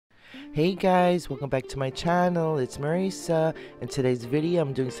Hey guys, welcome back to my channel. It's Marisa. In today's video,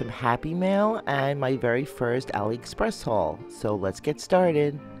 I'm doing some Happy Mail and my very first Aliexpress haul. So let's get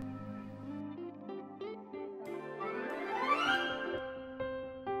started.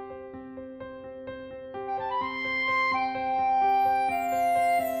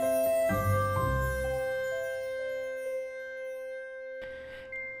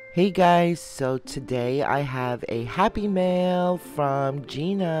 Hey guys, so today I have a Happy Mail from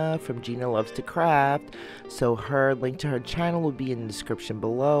Gina Loves to Craft. So her link to her channel will be in the description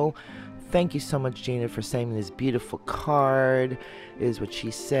below. Thank you so much, Gina, for sending this beautiful card, is what she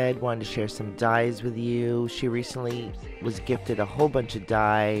said. Wanted to share some dies with you. She recently was gifted a whole bunch of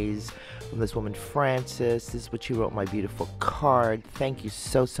dies from this woman, Frances. This is what she wrote, my beautiful card. Thank you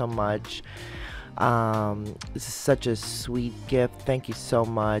so much. This is such a sweet gift. Thank you so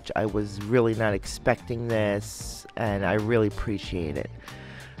much. I was really not expecting this, and I really appreciate it.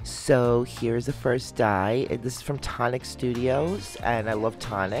 So here's the first die. This is from Tonic Studios, and I love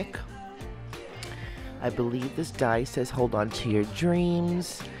Tonic. I believe this die says hold on to your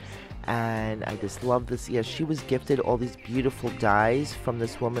dreams, and I just love this. Yeah, she was gifted all these beautiful dies from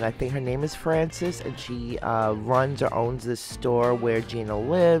this woman. I think her name is Frances, and she runs or owns this store where Gina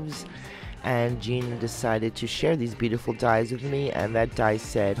lives. And Gina decided to share these beautiful dies with me, and that die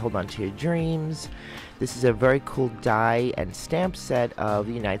said hold on to your dreams. This is a very cool die and stamp set of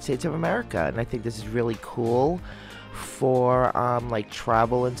the United States of America, and I think this is really cool for like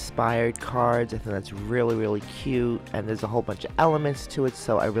travel inspired cards. I think that's really cute, and there's a whole bunch of elements to it,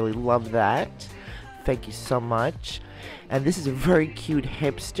 so I really love that. Thank you so much. And this is a very cute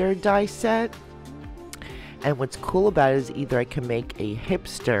hipster die set, and what's cool about it is either I can make a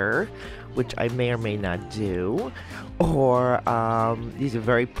hipster, which I may or may not do, or these are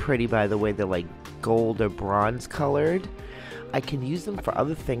very pretty, by the way. They're like gold or bronze colored. I can use them for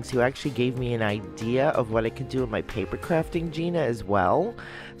other things. Who actually gave me an idea of what I could do in my paper crafting, Gina, as well.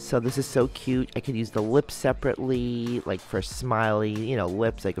 So this is so cute. I could use the lips separately, like for smiley, you know,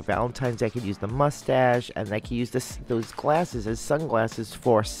 lips, like a Valentine's Day. I could use the mustache, and I could use those glasses as sunglasses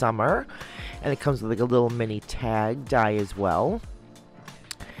for summer. And it comes with like a little mini tag die as well.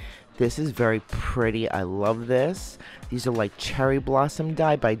 This is very pretty. I love this. These are like cherry blossom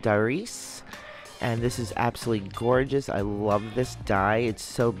die by Darice, and this is absolutely gorgeous. I love this die. It's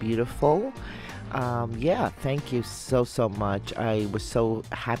so beautiful. Yeah, thank you so much. I was so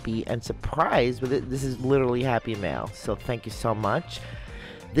happy and surprised with it. This is literally Happy Mail, so thank you so much.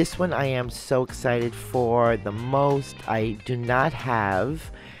 This one I am so excited for the most. I do not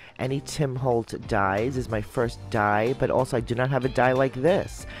have any Tim Holtz dies. Is my first die, but also I do not have a die like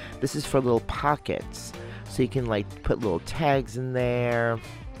this. This is for little pockets, so you can like put little tags in there.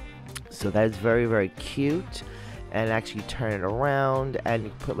 So that is very cute, and actually turn it around and you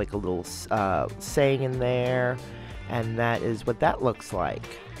put like a little saying in there, and that is what that looks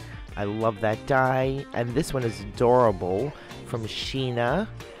like. I love that die, and this one is adorable, from Sheena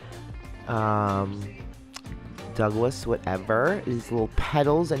Douglas, whatever. These little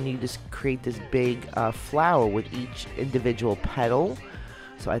petals, and you just create this big flower with each individual petal.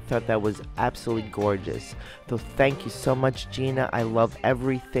 So I thought that was absolutely gorgeous. So thank you so much, Gina. I love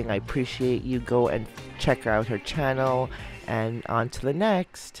everything. I appreciate you. Go and check out her channel, and on to the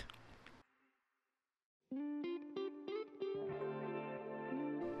next.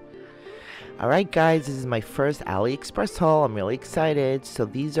 Alright guys, this is my first Aliexpress haul. I'm really excited. So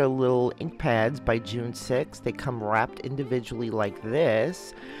these are little ink pads by June 6. They come wrapped individually like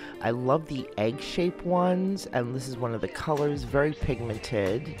this. I love the egg-shaped ones, and this is one of the colors, very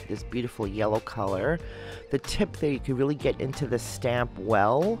pigmented, this beautiful yellow color. The tip there, you can really get into the stamp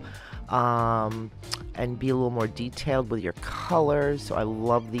well, and be a little more detailed with your colors. So I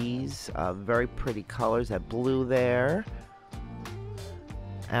love these, very pretty colors. That blue there.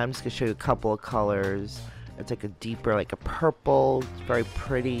 And I'm just going to show you a couple of colors. It's like a deeper, like a purple. It's very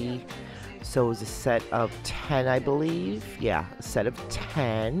pretty. So it was a set of 10, I believe. Yeah, a set of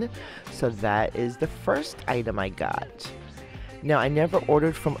 10. So that is the first item I got. Now, I never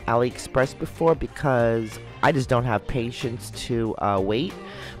ordered from Aliexpress before because I just don't have patience to wait.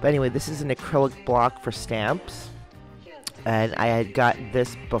 But anyway, this is an acrylic block for stamps. And I had got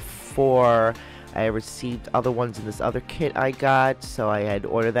this before I received other ones in this other kit I got, so I had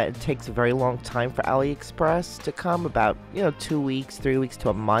ordered that. It takes a very long time for Aliexpress to come, about, 2 weeks, 3 weeks to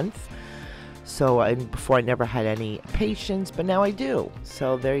a month. So before I never had any patience, but now I do.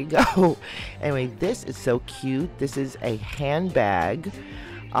 So there you go. Anyway, this is so cute. This is a handbag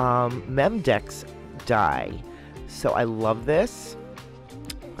Memdex die. So I love this.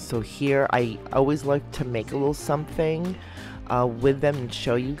 So here, I always like to make a little something with them and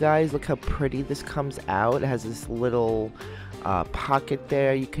show you guys. Look how pretty this comes out. It has this little pocket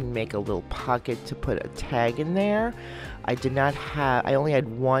there. You can make a little pocket to put a tag in there. I only had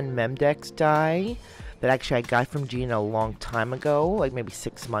one Memdex die that actually I got from Gina a long time ago, like maybe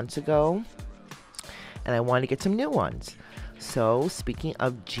 6 months ago. And I wanted to get some new ones. So, speaking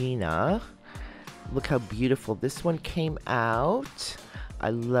of Gina, look how beautiful this one came out. I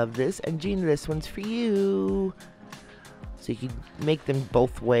love this. And Gina, this one's for you. So you can make them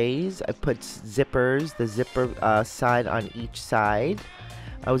both ways. I put zippers, the zipper side on each side.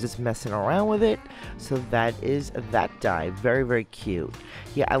 I was just messing around with it. So that is that die. Very, very cute.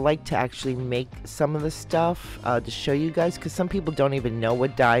 Yeah, I like to actually make some of the stuff to show you guys, because some people don't even know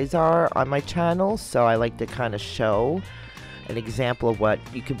what dies are on my channel. So I like to kind of show an example of what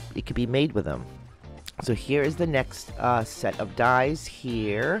it could be made with them. So here is the next set of dies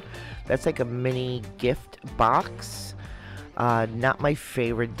here. That's like a mini gift box. Not my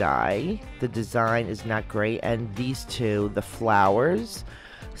favorite die. The design is not great. And these two, the flowers.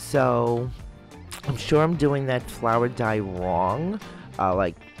 So I'm sure I'm doing that flower die wrong.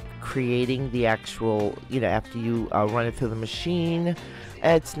 Like creating the actual, after you run it through the machine.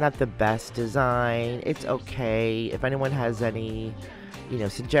 It's not the best design. It's okay. If anyone has any,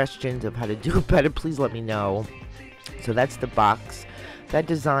 suggestions of how to do it better, please let me know. So that's the box. That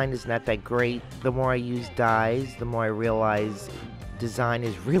design is not that great. The more I use dies, the more I realize design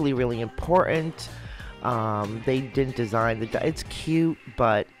is really, really important. They didn't design the die. It's cute,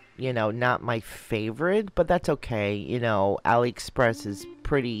 but, not my favorite. But that's okay. Aliexpress is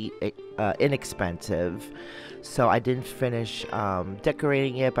pretty inexpensive. So I didn't finish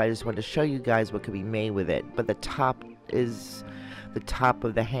decorating it, but I just wanted to show you guys what could be made with it. But the top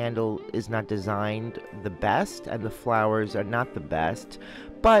of the handle is not designed the best, and the flowers are not the best,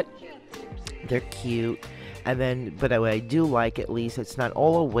 but they're cute. And then, but what I do like, at least, it's not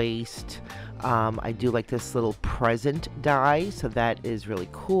all a waste. I do like this little present die, so that is really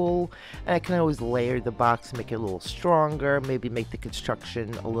cool. And I can always layer the box, make it a little stronger, maybe make the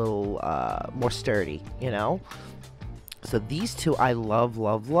construction a little more sturdy, So these two I love,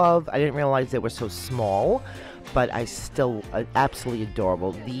 love, love. I didn't realize they were so small, but I still absolutely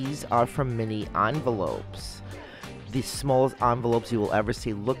adorable. These are from mini envelopes. The smallest envelopes you will ever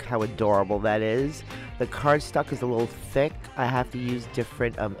see. Look how adorable that is. The cardstock is a little thick. I have to use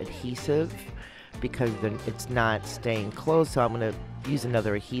different adhesive because then it's not staying closed, so I'm going to use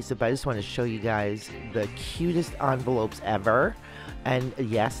another adhesive. But I just want to show you guys the cutest envelopes ever. And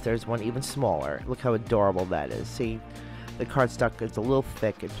yes, there's one even smaller. Look how adorable that is. See? The cardstock is a little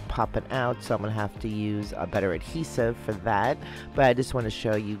thick, it's popping out, so I'm going to have to use a better adhesive for that. But I just want to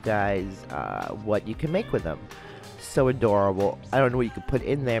show you guys what you can make with them. So adorable. I don't know what you could put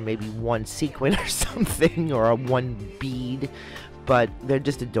in there, maybe one sequin or something, or one bead, but they're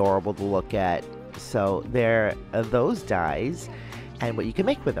just adorable to look at. So there are those dies, and what you can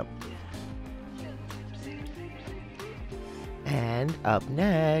make with them. And up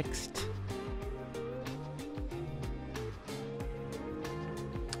next,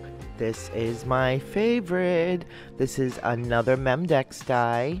 this is my favorite. This is another Memdex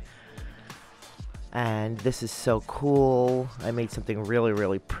die. And this is so cool. I made something really,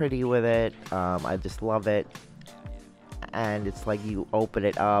 really pretty with it. I just love it. And it's like you open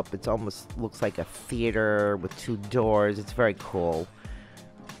it up. It almost looks like a theater with two doors. It's very cool.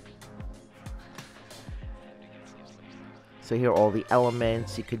 So here are all the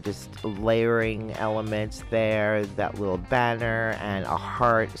elements. You could just layering elements there, that little banner and a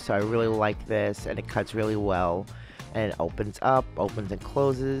heart. So I really like this, and it cuts really well. And it opens up, opens and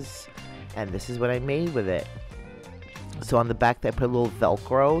closes. And this is what I made with it. So on the back I put a little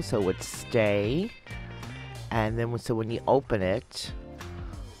Velcro so it would stay. And then so when you open it,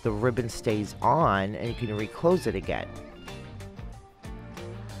 the ribbon stays on and you can reclose it again.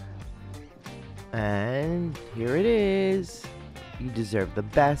 And here it is. You deserve the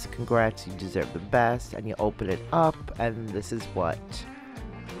best. Congrats, you deserve the best. And you open it up, and this is what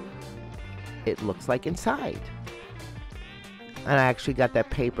it looks like inside. And I actually got that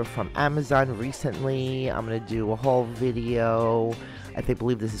paper from Amazon recently. I'm going to do a haul video. I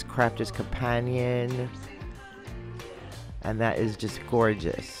believe this is Crafter's Companion. And that is just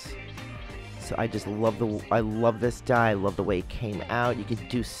gorgeous. So I just love I love this die. I love the way it came out. You could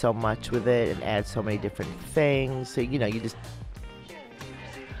do so much with it and add so many different things. So, you just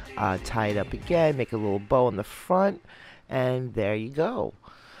tie it up again, make a little bow in the front, and there you go.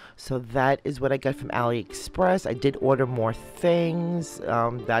 So that is what I got from Aliexpress. I did order more things.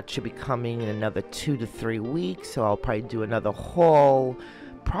 That should be coming in another 2 to 3 weeks. So I'll probably do another haul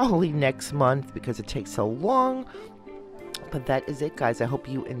probably next month because it takes so long But that is it, guys. I hope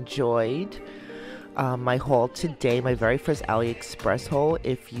you enjoyed my haul today, my very first Aliexpress haul.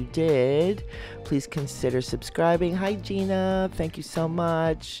 If you did, please consider subscribing. Hi Gina, thank you so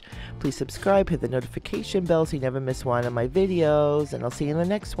much. Please subscribe, hit the notification bell so you never miss one of my videos, and I'll see you in the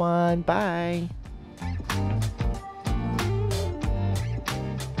next one. Bye.